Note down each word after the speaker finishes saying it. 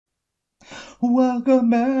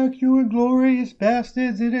Welcome back, you inglorious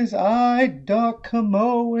bastards. It is I, Doc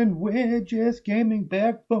Comeau, and we're just gaming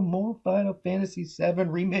back for more Final Fantasy VII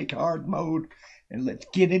Remake Hard Mode. And let's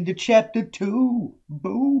get into Chapter 2.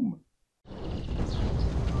 Boom.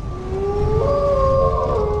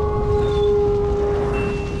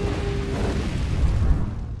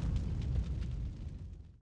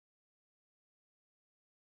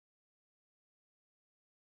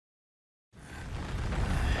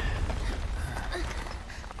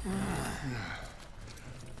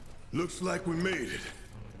 Looks like we made it.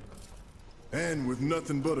 And with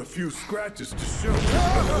nothing but a few scratches to show.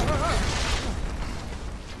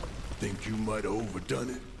 Think you might have overdone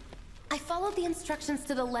it? I followed the instructions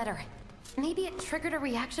to the letter. Maybe it triggered a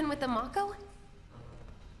reaction with the Mako?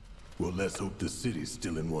 Well, let's hope the city's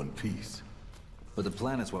still in one piece. But the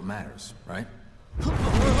planet's what matters, right?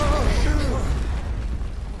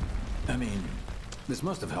 I mean, this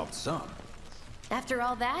must have helped some. After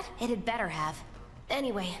all that, it had better have.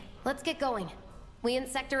 Anyway, let's get going. We in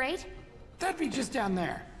Sector 8? That'd be just down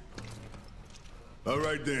there. All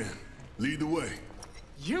right then, lead the way.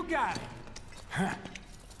 You got it. Huh.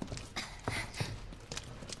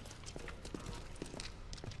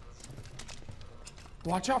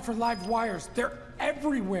 Watch out for live wires. They're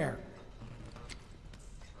everywhere.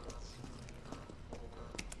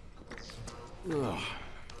 Ugh.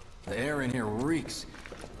 The air in here reeks.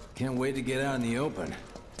 Can't wait to get out in the open.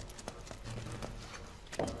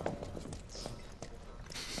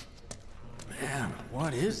 Man,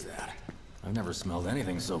 what is that? I've never smelled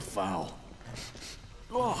anything so foul.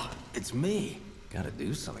 Oh, it's me. Gotta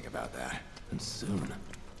do something about that. And soon.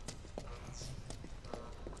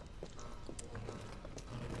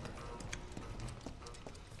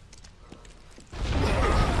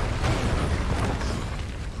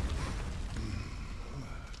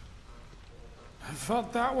 I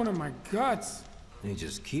felt that one in my guts. They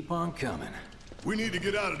just keep on coming. We need to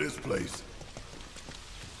get out of this place.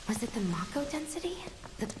 Was it the Mako density?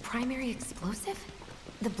 The primary explosive?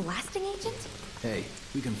 The blasting agent? Hey,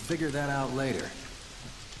 we can figure that out later.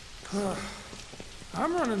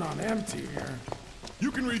 I'm running on empty here.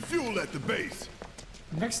 You can refuel at the base.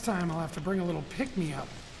 Next time I'll have to bring a little pick-me-up.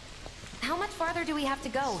 How much farther do we have to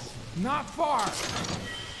go? Not far.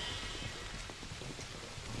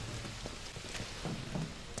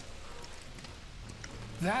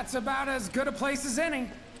 That's about as good a place as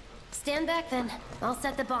any. Stand back then. I'll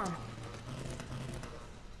set the bomb.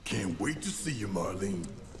 Can't wait to see you, Marlene.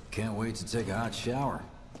 Can't wait to take a hot shower.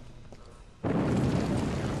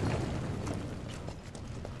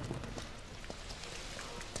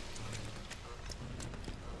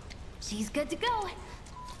 She's good to go.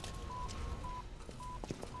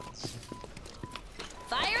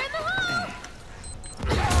 Fire in the hole!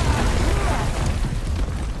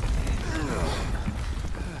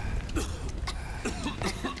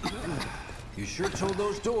 You sure told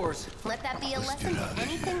those doors. Let that be a lesson to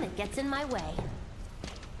anything that gets in my way.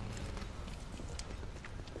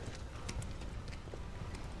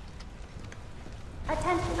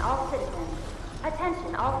 Attention all citizens.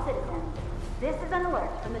 Attention all citizens. This is an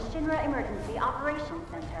alert from the Shinra Emergency Operations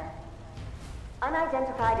Center.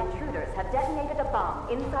 Unidentified intruders have detonated a bomb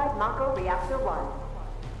inside Mako Reactor One.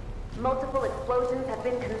 Multiple explosions have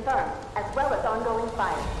been confirmed, as well as ongoing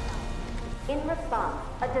fire. In response,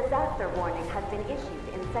 a disaster warning has been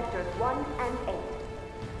issued in Sectors 1 and 8.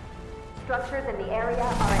 Structures in the area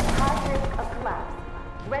are at high risk of collapse,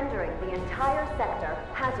 rendering the entire sector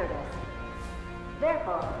hazardous.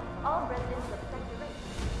 Therefore, all residents of Sector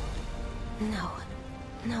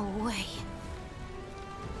 8... No way.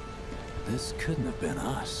 This couldn't have been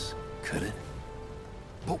us, could it?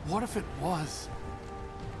 But what if it was?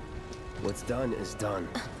 What's done is done.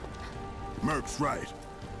 Merc's right.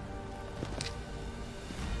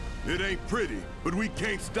 It ain't pretty, but we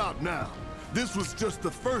can't stop now. This was just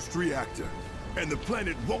the first reactor, and the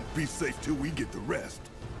planet won't be safe till we get the rest.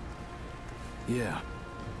 Yeah.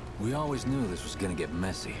 We always knew this was gonna get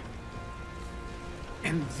messy.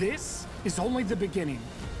 And this is only the beginning.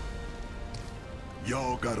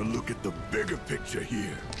 Y'all gotta look at the bigger picture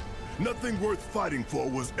here. Nothing worth fighting for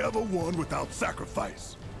was ever won without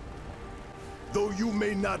sacrifice. Though you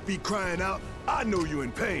may not be crying out, I know you're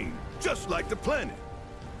in pain, just like the planet.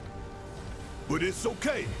 But it's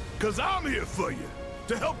okay, cause I'm here for you,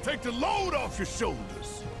 to help take the load off your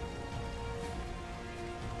shoulders.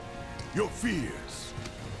 Your fears,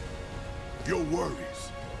 your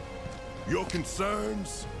worries, your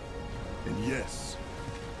concerns, and yes,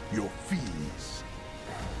 your fees.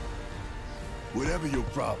 Whatever your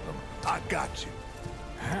problem, I got you.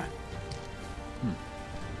 Huh?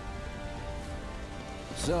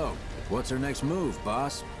 So, what's our next move,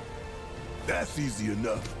 boss? That's easy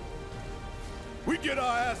enough. We get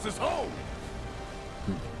our asses home!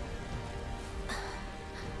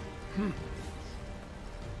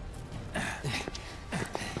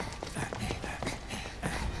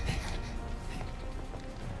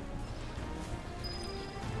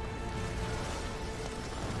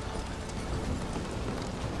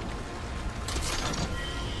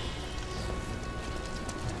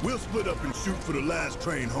 We'll split up and shoot for the last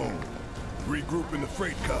train home. Regroup in the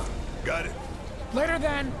freight car. Got it? Later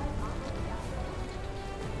then.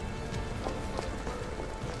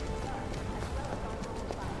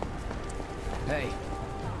 Hey.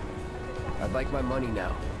 I'd like my money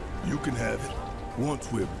now. You can have it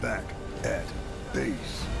once we're back at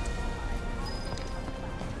base.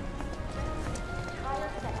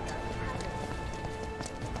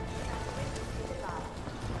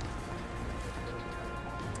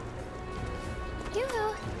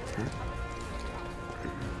 Yoo-hoo.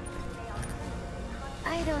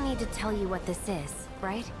 I don't need to tell you what this is,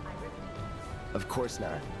 right? Of course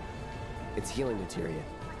not. It's healing materia.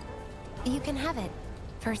 You can have it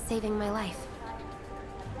for saving my life.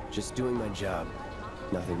 Just doing my job.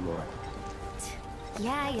 Nothing more.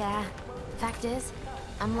 Yeah. Fact is,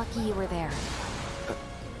 I'm lucky you were there.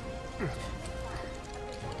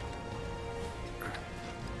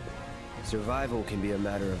 Survival can be a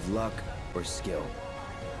matter of luck or skill.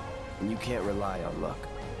 And you can't rely on luck.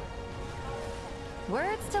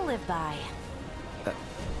 Words to live by.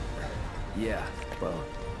 Yeah, well,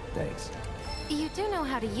 thanks. You do know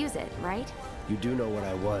how to use it, right? You do know what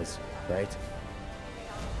I was, right?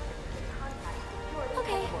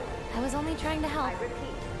 Okay, I was only trying to help.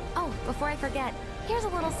 Oh, before I forget, here's a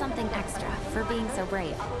little something extra for being so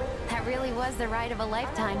brave. That really was the ride of a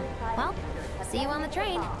lifetime. Well, see you on the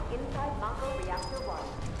train. Inside Mako Reactor One.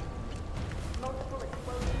 Multiple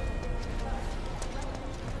explosions.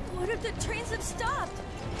 What if the trains have stopped?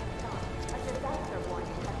 A disaster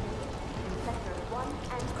warning has been issued in sectors 1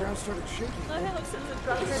 and 2. Ground started shaking. I have such a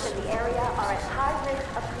Structures in the area are at high risk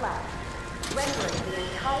of collapse, rendering the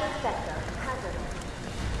entire sector hazardous.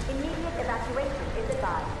 Immediate evacuation is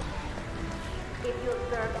advised. If you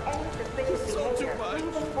observe any suspicious behavior,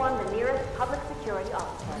 please inform the nearest public security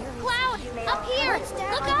officer. Cloud! You may Up also here!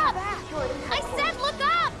 stand Look on your up! back. Security I said headquarters. look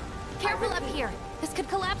up! Careful up here. This could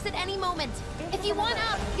collapse at any moment. If you want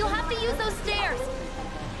out, you'll have to use those stairs.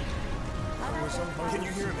 Can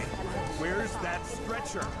you hear me? Where's that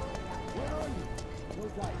stretcher?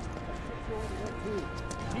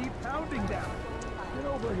 Keep pounding down. Get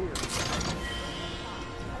over here.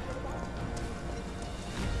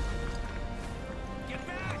 Get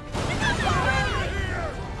back!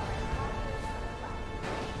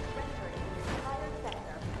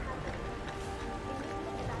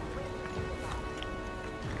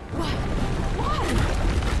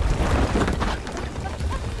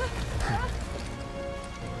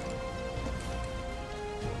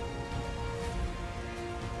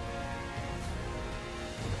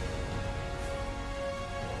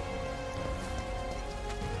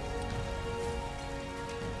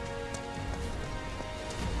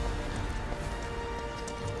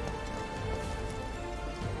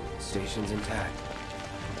 Station's intact.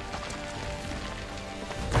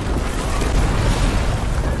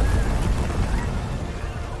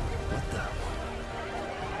 What the?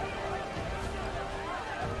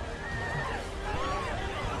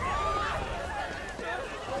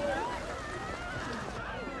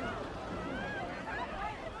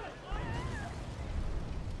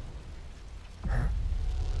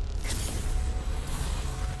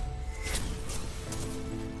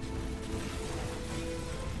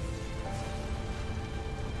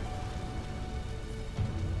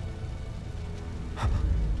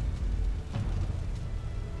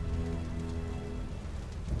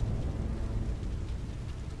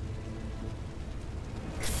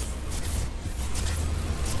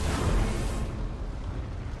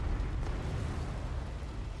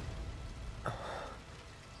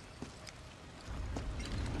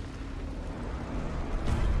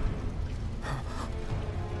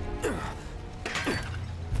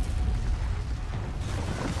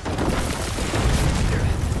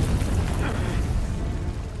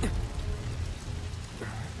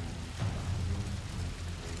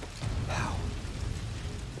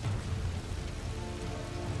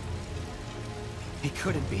 He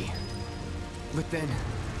couldn't be. But then...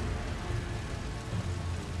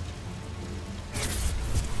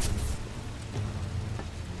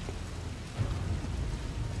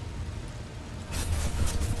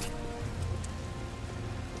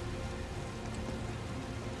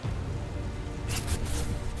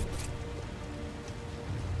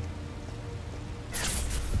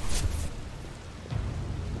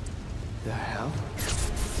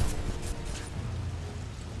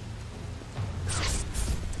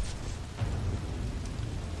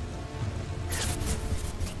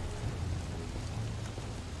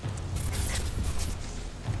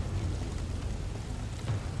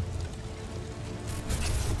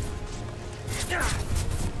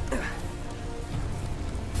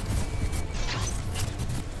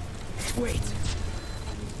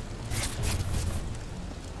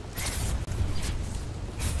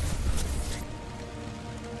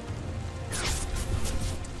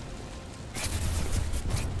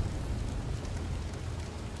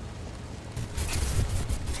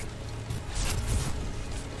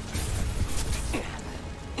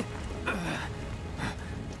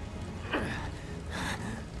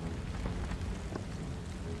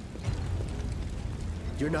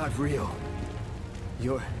 You're not real.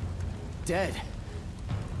 You're dead.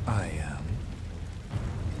 I am.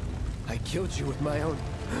 I killed you with my own...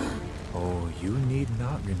 Oh, you need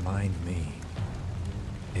not remind me.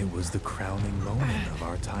 It was the crowning moment of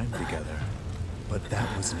our time together. But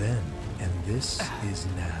that was then, and this is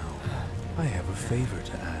now. I have a favor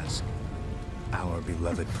to ask. Our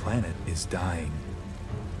beloved planet is dying.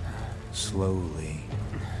 Slowly.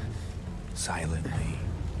 Silently.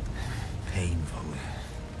 Painfully.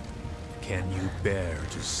 Can you bear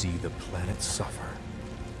to see the planet suffer?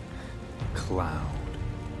 Cloud.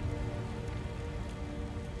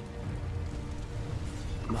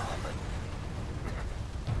 Mom.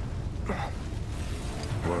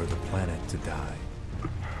 Were the planet to die,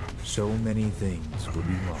 so many things would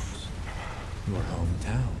be lost. Your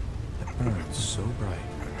hometown that burns so bright.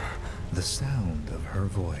 The sound of her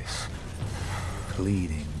voice,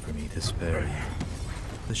 pleading for me to spare you.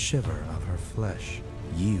 The shiver of her flesh,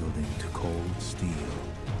 yielding to cold steel.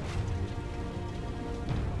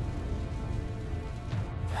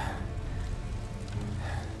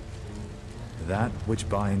 That which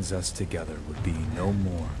binds us together would be no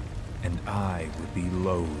more, and I would be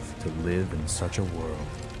loath to live in such a world,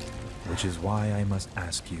 which is why I must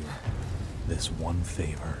ask you this one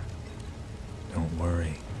favor. Don't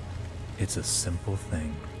worry, it's a simple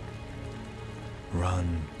thing.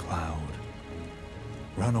 Run, Cloud.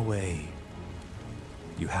 Run away.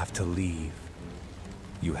 You have to leave.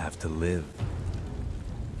 You have to live.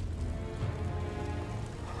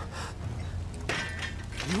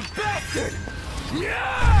 You bastard!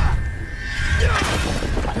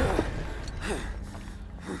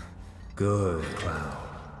 Good, Cloud.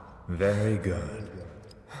 Very good.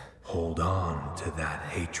 Hold on to that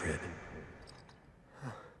hatred.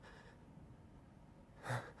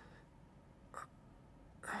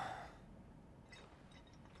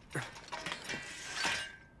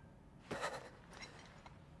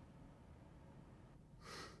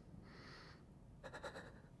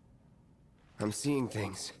 I'm seeing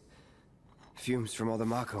things. Fumes from all the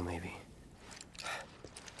Mako, maybe.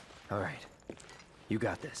 All right. You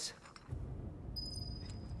got this.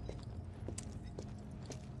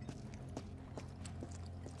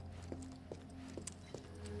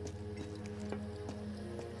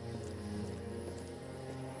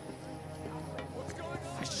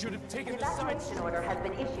 I should have taken An the side evacuation order has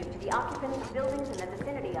been issued to the occupants of buildings in the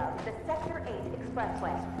vicinity of the Sector 8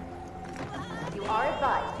 Expressway. You are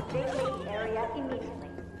advised to vacate the area immediately.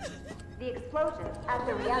 The explosions at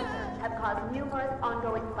the reactor have caused numerous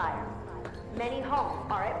ongoing fires. Many homes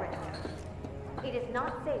are at risk. It is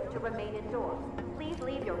not safe to remain indoors. Please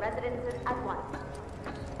leave your residences at once.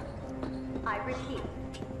 I repeat.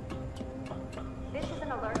 This is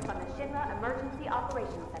an alert from the Shinra Emergency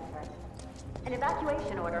Operations Center. An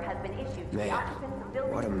evacuation order has been issued to the Man, occupants of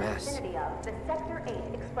buildings what a in the mess. vicinity of the Sector 8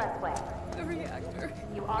 Expressway. The reactor.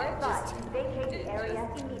 You are advised to vacate the area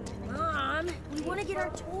immediately. Mom, we want to get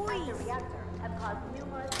our The toys. reactor have caused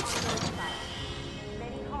numerous ongoing fires.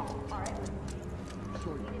 Many homes are at risk.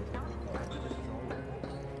 It is not safe.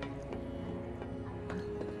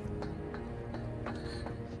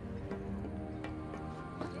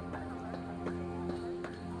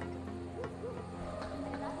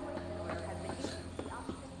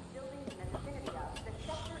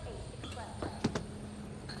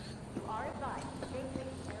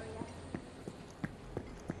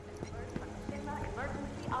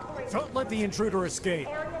 Don't let the intruder escape.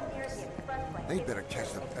 They better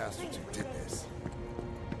catch the bastards who did this.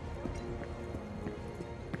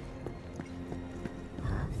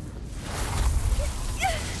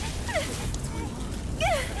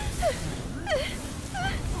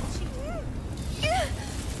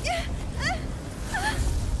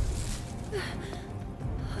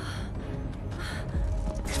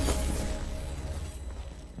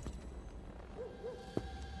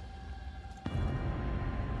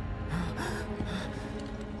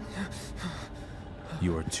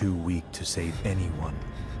 You are too weak to save anyone.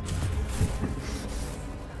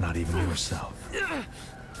 Not even yourself.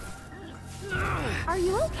 Are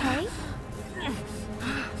you okay?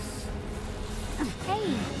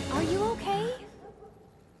 Hey, are you okay?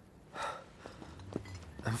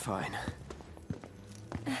 I'm fine.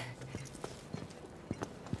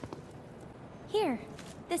 Here,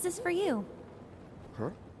 this is for you. Huh?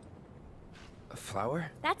 A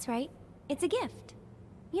flower? That's right. It's a gift.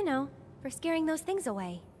 You know, for scaring those things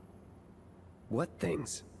away. What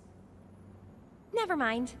things? Never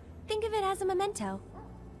mind. Think of it as a memento.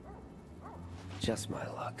 Just my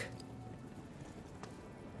luck.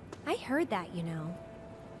 I heard that, you know.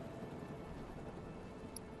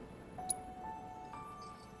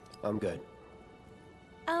 I'm good.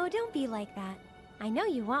 Oh, don't be like that. I know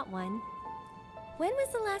you want one. When was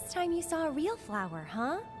the last time you saw a real flower,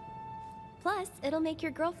 huh? Plus, it'll make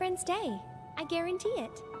your girlfriend's day. I guarantee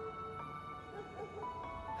it.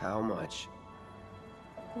 How much?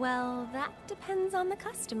 Well, that depends on the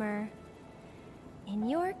customer. In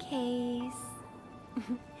your case...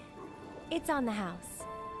 it's on the house.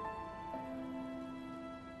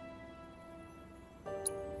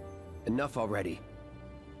 Enough already.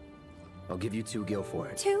 I'll give you 2 gil for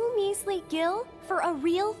it. 2 measly gil? For a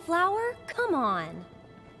real flower? Come on.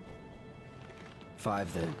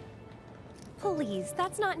 5 then. Please,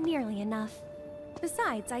 that's not nearly enough.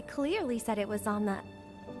 Besides, I clearly said it was on the...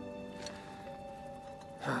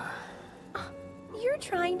 You're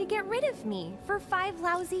trying to get rid of me for 5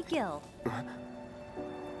 lousy gil.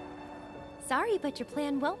 Sorry, but your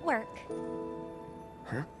plan won't work.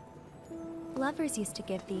 Huh? Lovers used to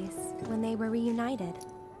give these when they were reunited.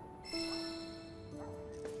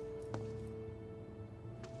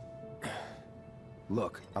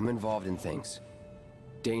 Look, I'm involved in things.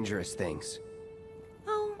 Dangerous things.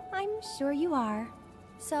 Oh, I'm sure you are.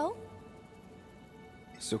 So?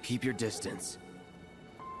 So keep your distance.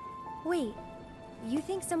 Wait, you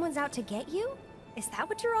think someone's out to get you? Is that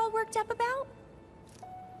what you're all worked up about?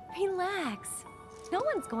 Relax. No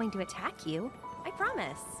one's going to attack you. I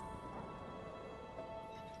promise.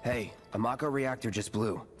 Hey, a Mako Reactor just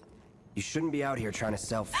blew. You shouldn't be out here trying to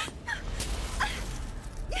self...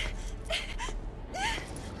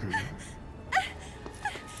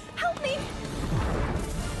 Help me!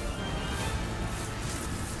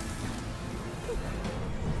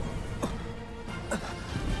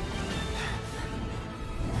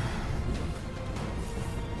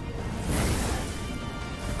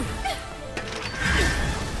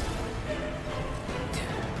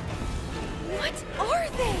 What are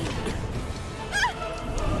they?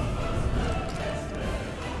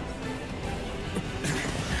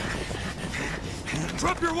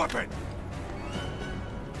 Drop your weapon!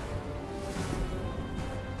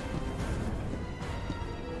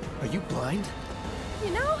 Are you blind?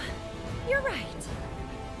 You know, you're right.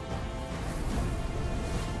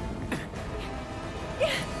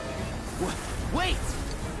 Wait!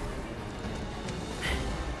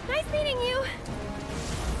 Nice meeting you.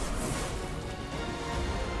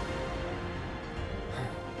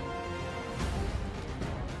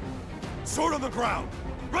 Sword on the ground!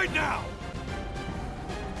 Right now!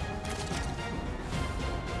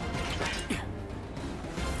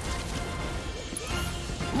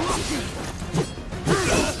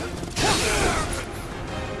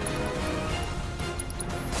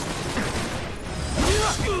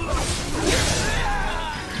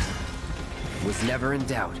 Was never in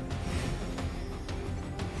doubt.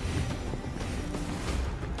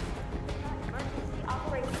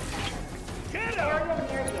 Get Area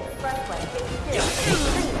near the expressway is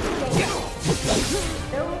still.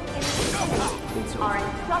 Those in the vicinity are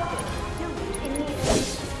instructed to leave immediately.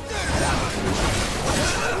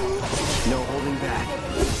 No holding back.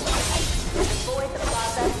 Avoid the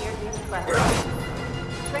plaza near the expressway.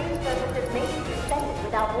 Train services may be suspended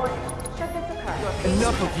without warning. Should this occur, your patience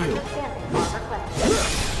Enough of and you. understanding are requested.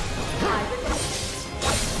 I repeat.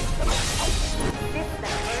 This is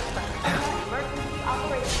an alert from the emergency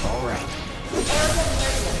operations. All right. Area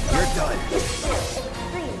near the You're expressway done. is still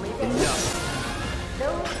extremely dangerous.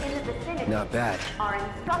 Those in the vicinity Not bad. are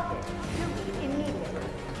instructed to leave immediately.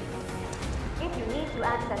 If you need to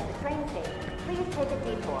access the train station, please take a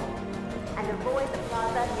detour and avoid the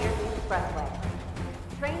plaza near the expressway.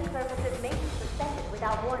 Train services may be suspended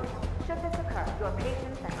without warning. Should this occur, your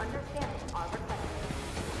patience and understanding are requested.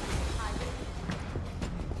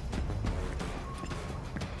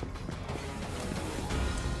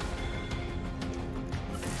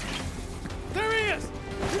 There he is!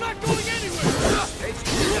 You're not going anywhere!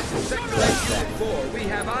 Sector 4, we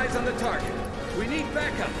have eyes on the target. We need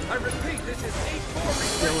backup. I repeat, this is 8-4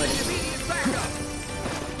 requesting immediate backup.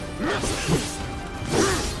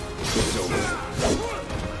 It's over.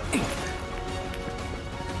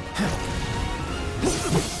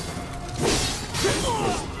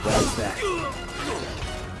 What's that?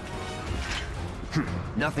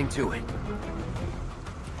 Nothing to it.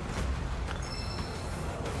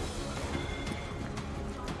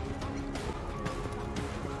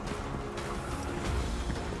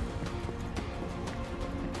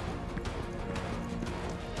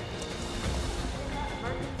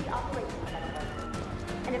 Emergency Operations Center.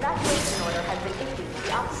 An evacuation order has been issued to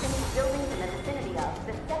the occupants of buildings in the vicinity of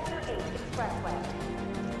the Sector 8 Expressway.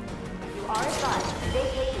 You are advised to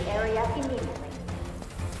vacate the area immediately.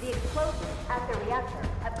 The explosives at the reactor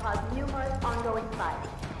have caused numerous ongoing fires.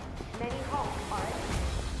 Many homes are at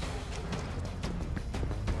risk.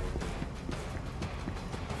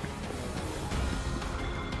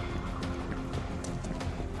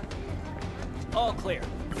 All clear.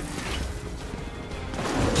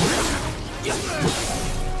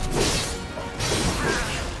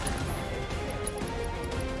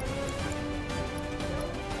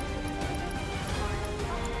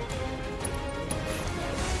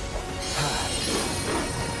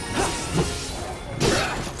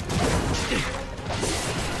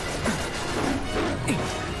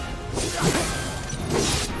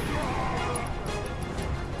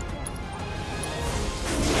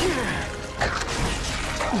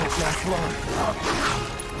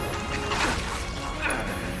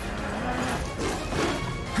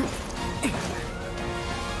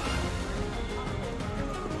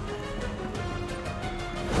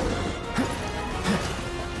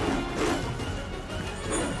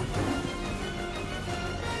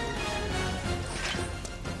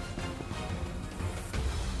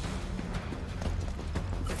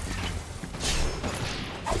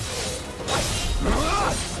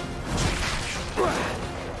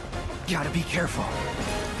 Gotta be careful.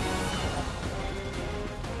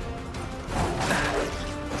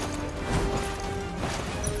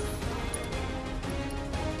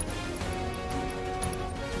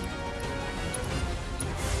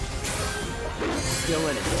 Still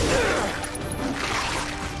in it.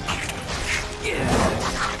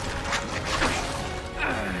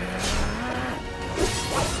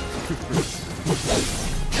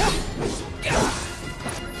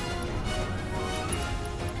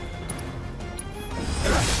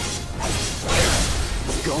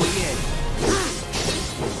 Going in.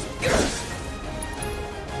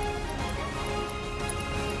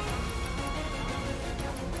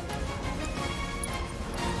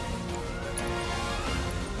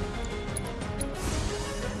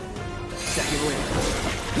 Second win.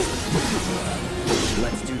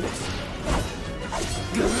 Let's do this.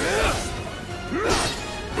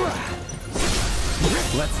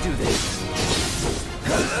 Let's do this.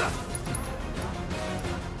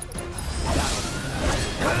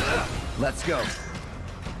 Let's go.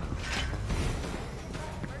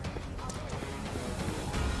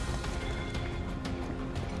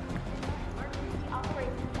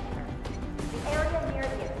 The area near the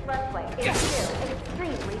expressway is still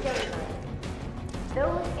extremely dangerous.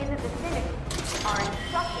 Those in the vicinity are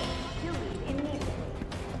instructed to leave immediately.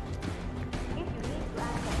 If you need to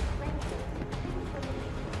access the train station,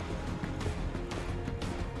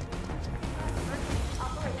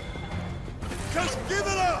 Just give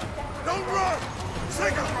it up! Don't run!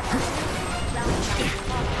 Take him!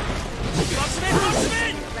 Box him in! Box him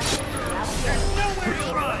in! There's nowhere to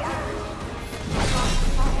run!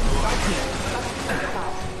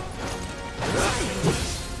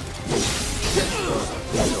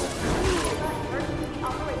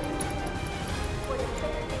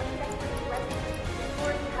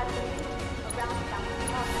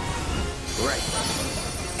 Right.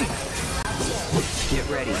 Get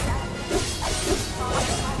ready.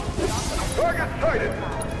 Target sighted!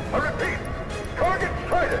 I repeat, target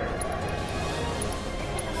sighted!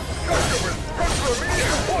 Customers, come for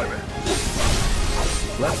immediate deployment!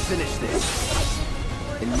 Let's finish this.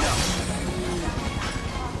 Enough.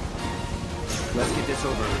 Let's get this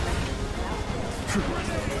over with.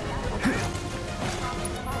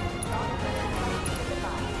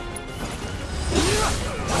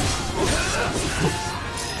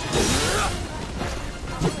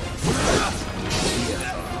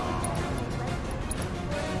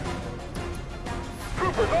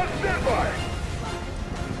 Troopers on standby!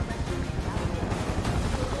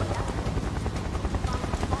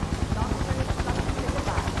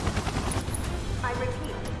 I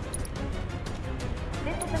repeat,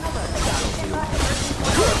 this is an alert.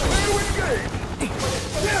 Clear to engage!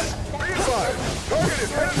 Yes! Be advised! Target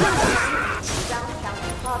is headed for Round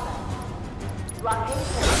County Plaza. Blockade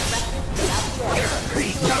has rested without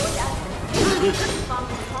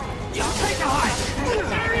Y'all take the height!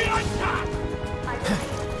 Very on top! I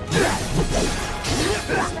repeat, this is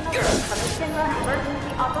an alert from the Shinra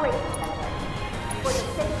Emergency Operations Center. For the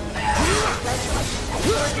safety of residents and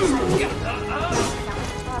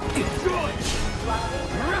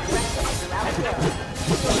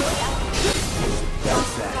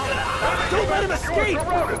Don't let him escape!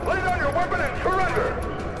 surrounded! Lay down your weapon and surrender!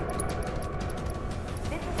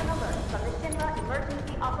 This is an alert from the Shinra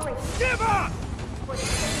Emergency Operations Give up! for the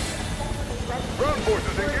safety of residents. Ground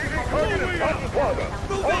forces engaging target in Cotton Plaza.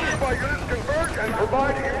 All nearby units converge and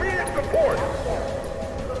provide immediate support.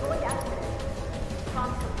 Avoid accidents.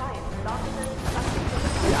 Prompt compliance with officers conducting the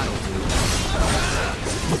That'll do.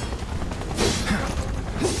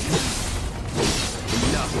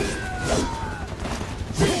 Enough.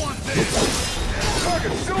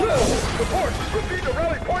 Target still low. Support. Proceed to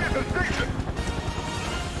rally point at the station.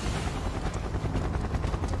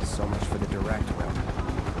 So much for the direct route.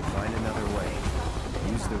 Find another way.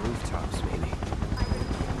 Use the rooftops, maybe.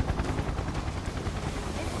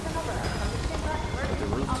 But the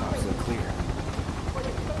rooftops look clear.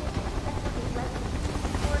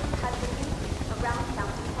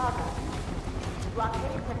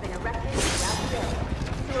 Blockades have been erected throughout the area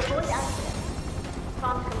to avoid accidents.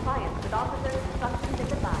 Prompt compliance with officers' instructions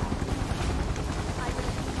is advised.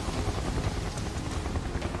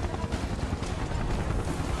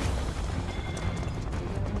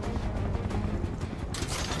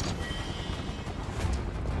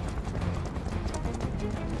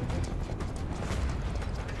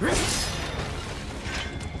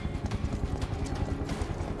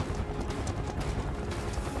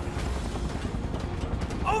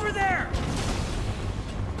 Over there!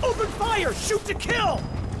 Open fire! Shoot to kill!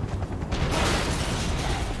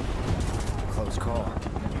 Close call.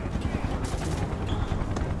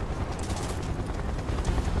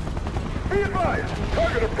 Be advised!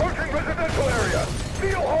 Target approaching residential area!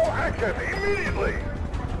 Seal all access immediately!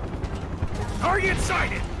 Target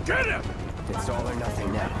sighted! Get him! It's all or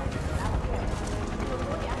nothing now.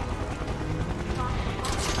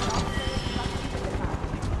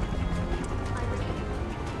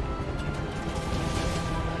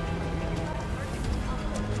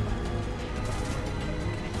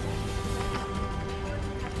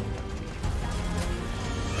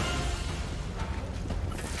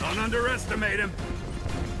 Don't underestimate him.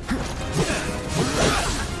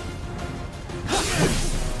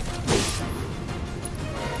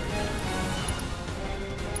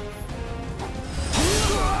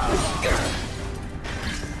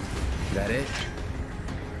 That it?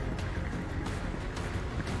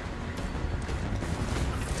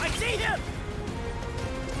 I see him!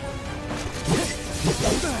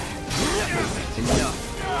 Enough.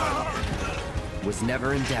 Was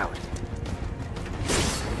never in doubt.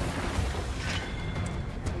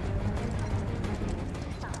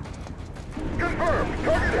 Confirmed!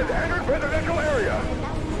 Target has entered residential area!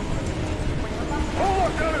 Whole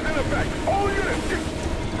lockdown is in effect! All units!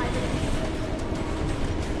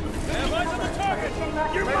 They have eyes on the target!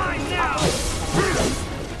 You're mine now!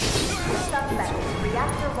 Suspect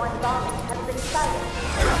Reactor One bombing has been sighted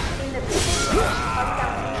in the vicinity of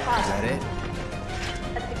Downtown Plaza. Is that it?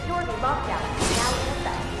 A security lockdown is now in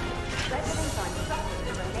effect. Residents are instructed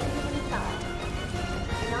to remain inside.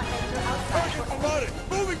 Do not enter outside for any... Spotted!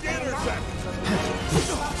 Moving to intercept!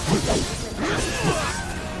 It's over.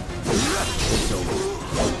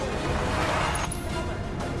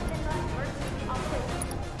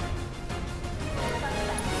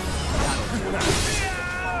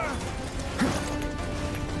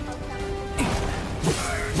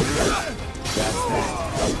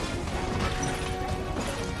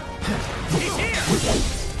 He's here!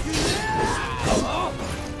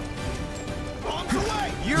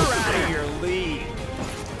 You're out of your league!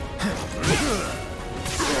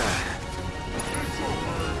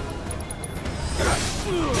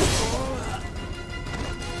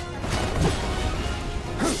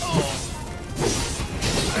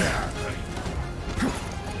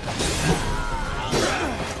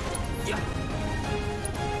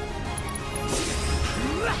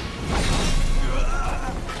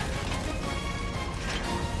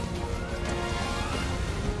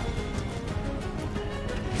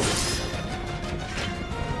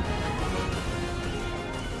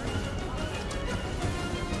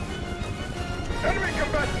 Enemy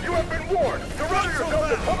combatants, you have been warned! Surrender yourself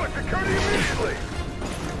to public security immediately!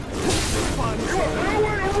 You have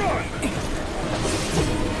nowhere to run!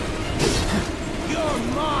 You're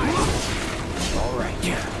mine! All right.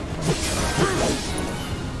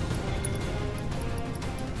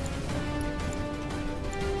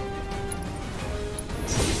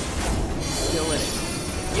 Still in it.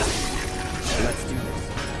 Let's do this.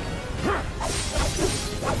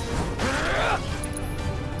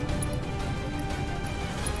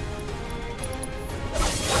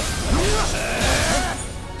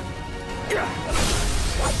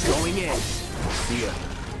 Going in. See ya.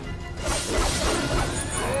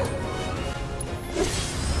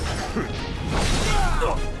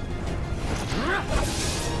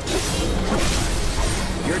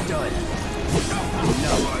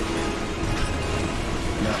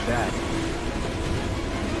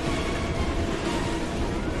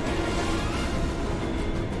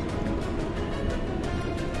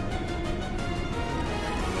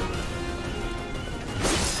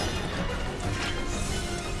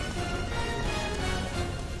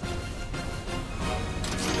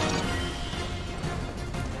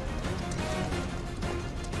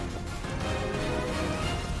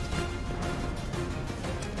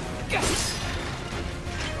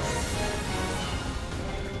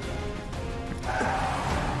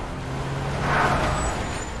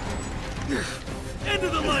 End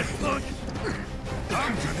of the life, punk!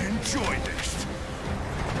 I'm gonna enjoy this.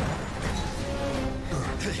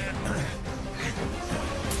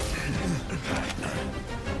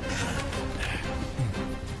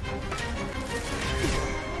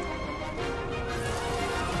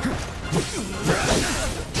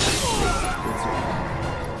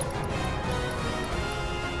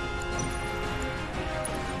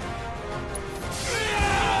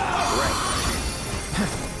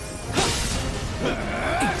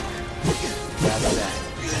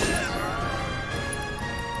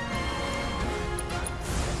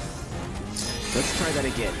 Let's try that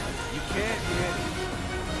again. You can't hit.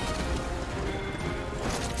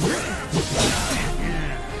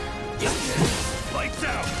 Lights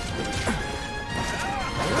out.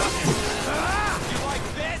 You like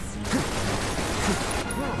this?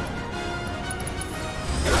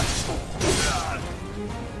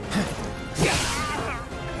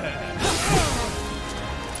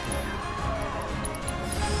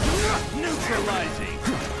 Neutralizing.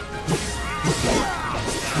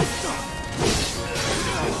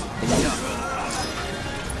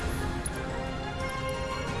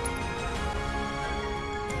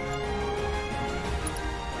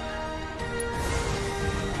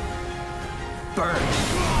 Burn.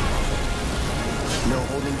 No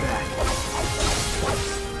holding back.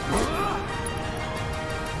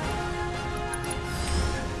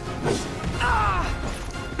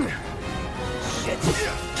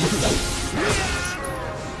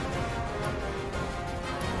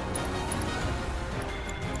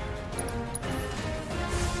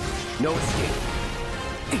 No escape.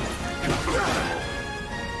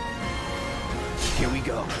 Here we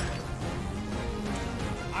go.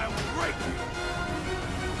 I'll break you.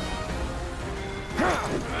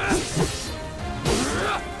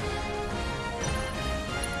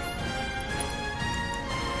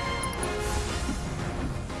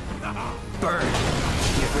 Burn.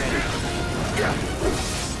 Get ready.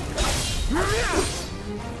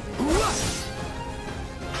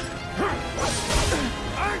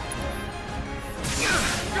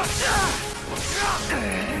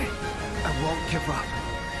 I won't give up.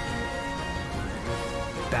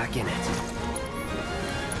 Back in it.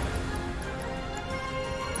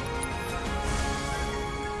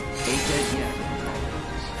 Ain't dead yet.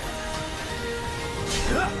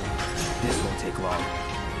 This won't take long.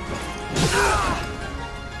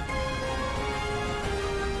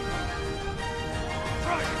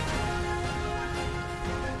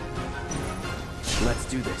 Let's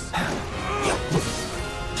do this.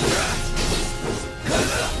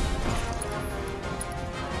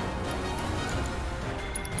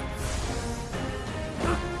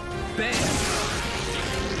 Bam!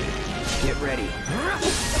 Get ready.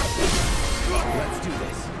 Let's do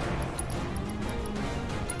this.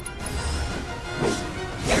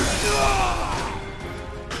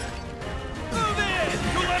 Move in!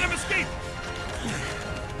 Don't let him escape!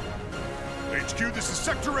 HQ, this is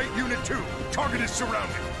Sector 8, Unit 2. Target is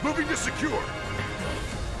surrounded. Moving to secure.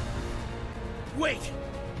 Wait!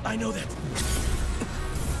 I know that.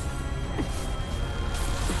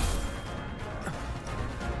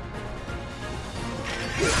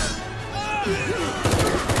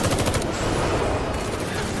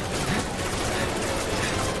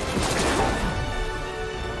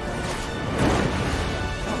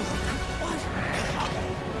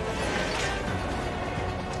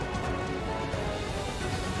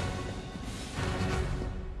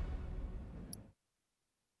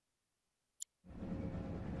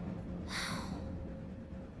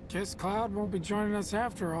 Guess Cloud won't be joining us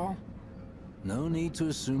after all. No need to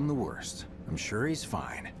assume the worst. I'm sure he's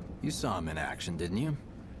fine. You saw him in action, didn't you?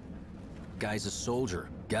 Guy's a soldier.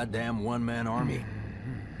 Goddamn one-man army.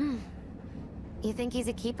 You think he's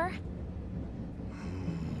a keeper?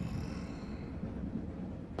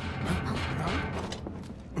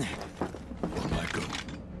 Mako.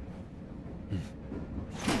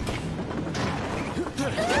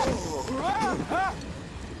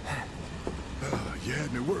 You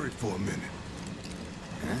had me worried for a minute.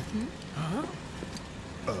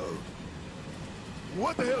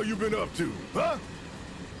 What the hell you been up to, huh?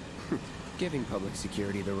 Giving public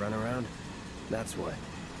security the runaround. That's what.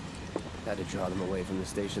 Had to draw them away from the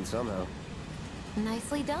station somehow.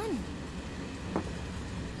 Nicely done.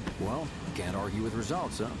 Well, can't argue with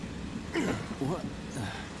results, huh? What?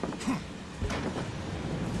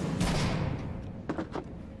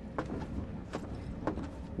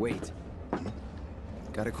 Wait.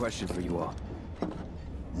 Got a question for you all.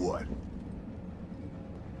 What?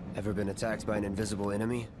 Ever been attacked by an invisible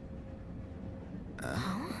enemy?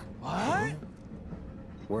 What?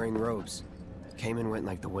 Wearing robes. Came and went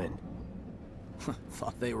like the wind.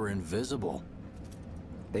 Thought they were invisible.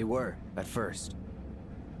 They were, at first.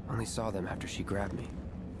 Only saw them after she grabbed me.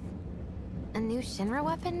 A new Shinra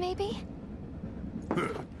weapon, maybe?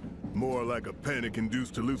 More like a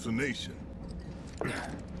panic-induced hallucination.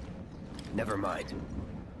 Never mind.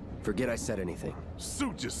 Forget I said anything.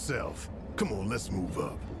 Suit yourself. Come on, let's move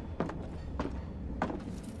up.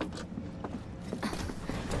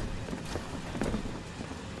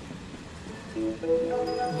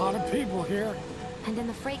 A lot of people here. And in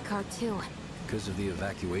the freight car, too. Because of the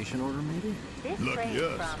evacuation order, maybe? Lucky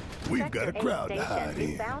us. We've got a crowd to hide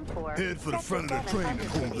in. Head for the front of the train and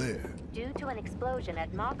hold there. Due to an explosion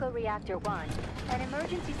at Mako Reactor One, an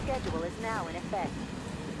emergency schedule is now in effect.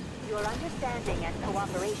 Your understanding and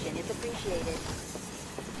cooperation is appreciated.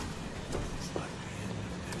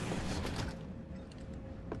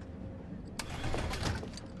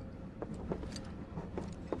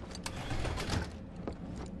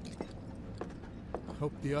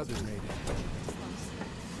 Hope the others made it.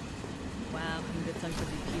 Wow, and good time for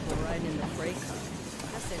the people riding in the freight car.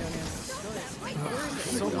 Guess they don't have a choice.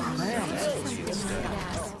 Oh,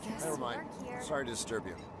 never mind. Sorry to disturb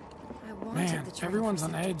you. Man, everyone's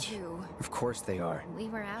on edge. Of course they are. We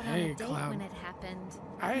were out on Hey, a date Cloud. when it happened.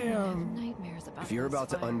 Nightmares about If you're about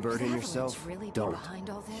to unburden yourself, don't.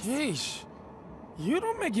 Yeesh. You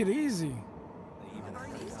don't make it easy.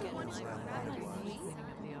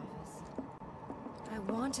 I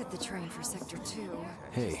wanted the train for Sector 2.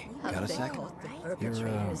 Hey, got a sec?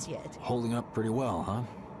 You're, holding up pretty well, huh?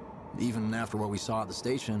 Even after what we saw at the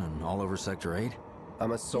station and all over Sector 8?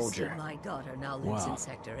 I'm a soldier. My daughter now lives Wow. in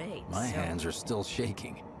Sector 8. My hands are still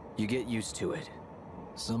shaking. You get used to it.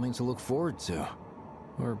 Something to look forward to.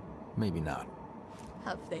 Or maybe not.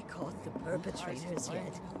 Have they caught the perpetrators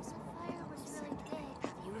yet?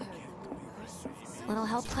 Little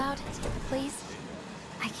help, Cloud? Please?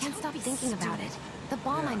 I can't stop thinking about it. The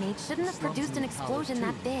bomb I made shouldn't have produced an explosion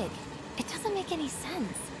that big. It doesn't make any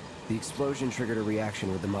sense. The explosion triggered a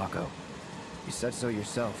reaction with the Mako. You said so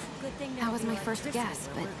yourself. That was my first guess,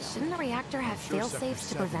 but shouldn't a reactor have fail-safes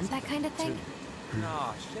to prevent that kind of thing?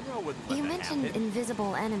 Nah, Shinra wouldn't let You that mentioned happen.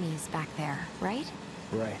 invisible enemies back there, right?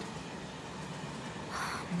 Right.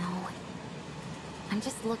 No. I'm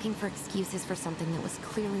just looking for excuses for something that was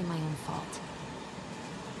clearly my own fault.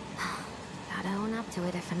 Gotta own up to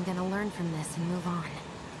it if I'm gonna learn from this and move on.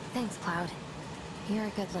 Thanks, Cloud. You're a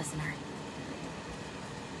good listener.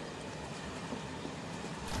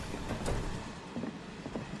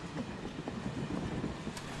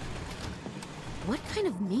 What kind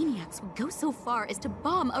of maniacs would go so far as to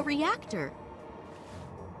bomb a reactor?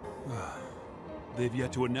 They've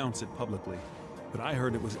yet to announce it publicly, but I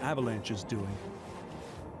heard it was Avalanche's doing.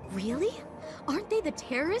 Really? Aren't they the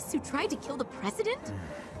terrorists who tried to kill the president?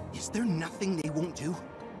 Is there nothing they won't do?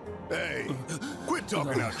 Hey, quit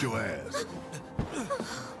talking out your ass.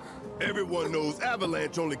 Everyone knows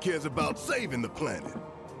Avalanche only cares about saving the planet.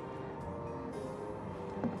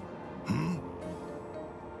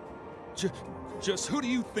 Just who do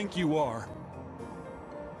you think you are?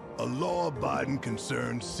 A law-abiding,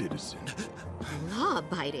 concerned citizen.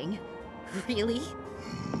 Law-abiding? Really?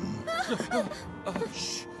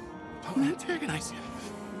 Shh. Don't antagonize him.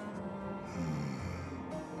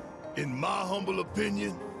 In my humble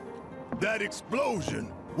opinion, that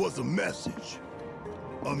explosion was a message.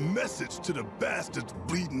 A message to the bastards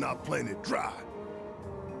bleeding our planet dry.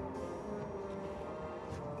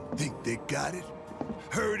 Think they got it?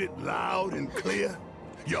 Heard it loud and clear?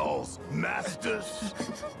 Y'all's masters?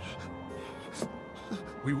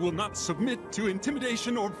 We will not submit to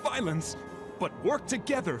intimidation or violence, but work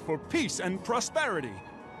together for peace and prosperity.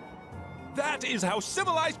 That is how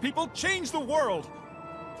civilized people change the world!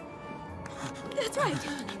 That's right!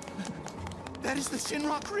 That is the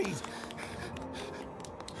Shinra Creed!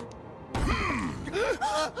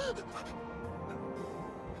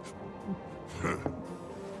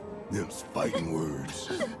 Them's fighting words.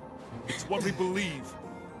 It's what we believe.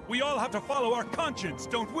 We all have to follow our conscience,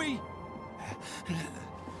 don't we?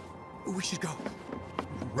 We should go.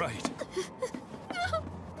 Right.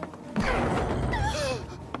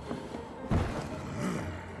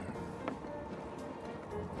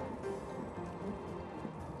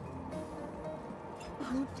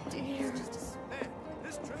 Oh dear.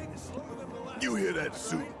 You hear that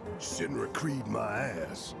suit? Shinra Creed my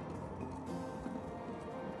ass.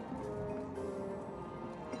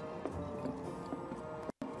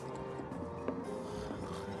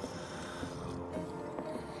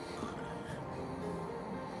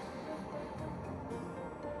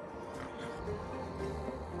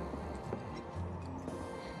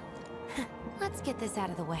 Let's get this out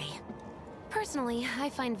of the way. Personally, I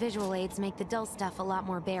find visual aids make the dull stuff a lot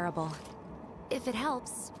more bearable. If it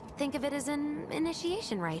helps, think of it as an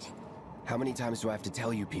initiation rite. How many times do I have to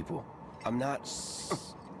tell you people? I'm not...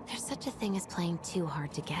 There's such a thing as playing too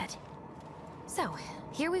hard to get. So,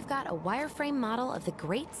 here we've got a wireframe model of the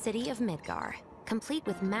great city of Midgar, complete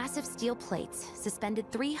with massive steel plates suspended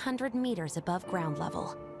 300 meters above ground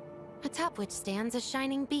level, atop which stands a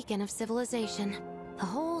shining beacon of civilization. The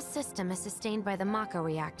whole system is sustained by the Mako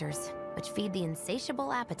reactors, which feed the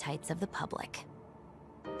insatiable appetites of the public.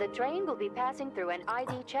 The train will be passing through an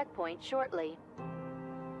ID checkpoint shortly.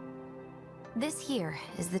 This here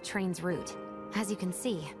is the train's route. As you can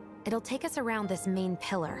see, it'll take us around this main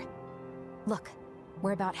pillar. Look,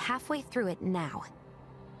 we're about halfway through it now.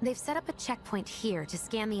 They've set up a checkpoint here to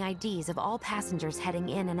scan the IDs of all passengers heading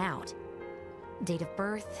in and out. Date of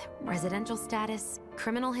birth, residential status,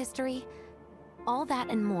 criminal history, all that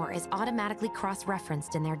and more is automatically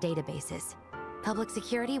cross-referenced in their databases. Public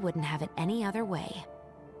security wouldn't have it any other way.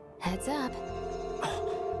 Heads up.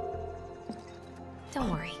 Don't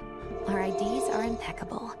worry, our IDs are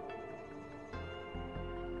impeccable.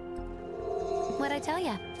 What'd I tell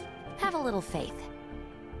ya? Have a little faith.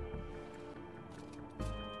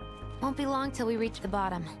 Won't be long till we reach the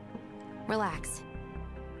bottom. Relax.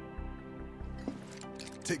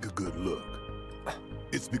 Take a good look.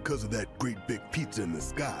 It's because of that great big pizza in the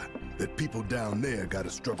sky that people down there gotta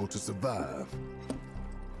struggle to survive.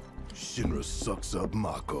 Shinra sucks up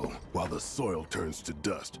Mako while the soil turns to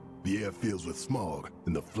dust, the air fills with smog,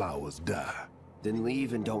 and the flowers die. Then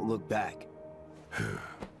leave and don't look back.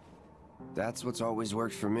 That's what's always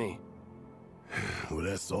worked for me. Well,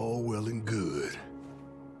 that's all well and good.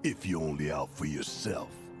 If you're only out for yourself.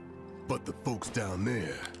 But the folks down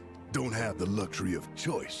there don't have the luxury of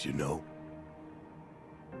choice, you know?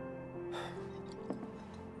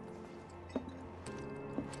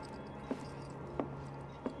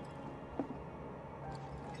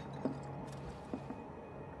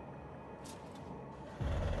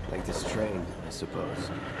 Like this train, I suppose.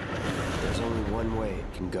 There's only one way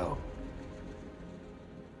it can go.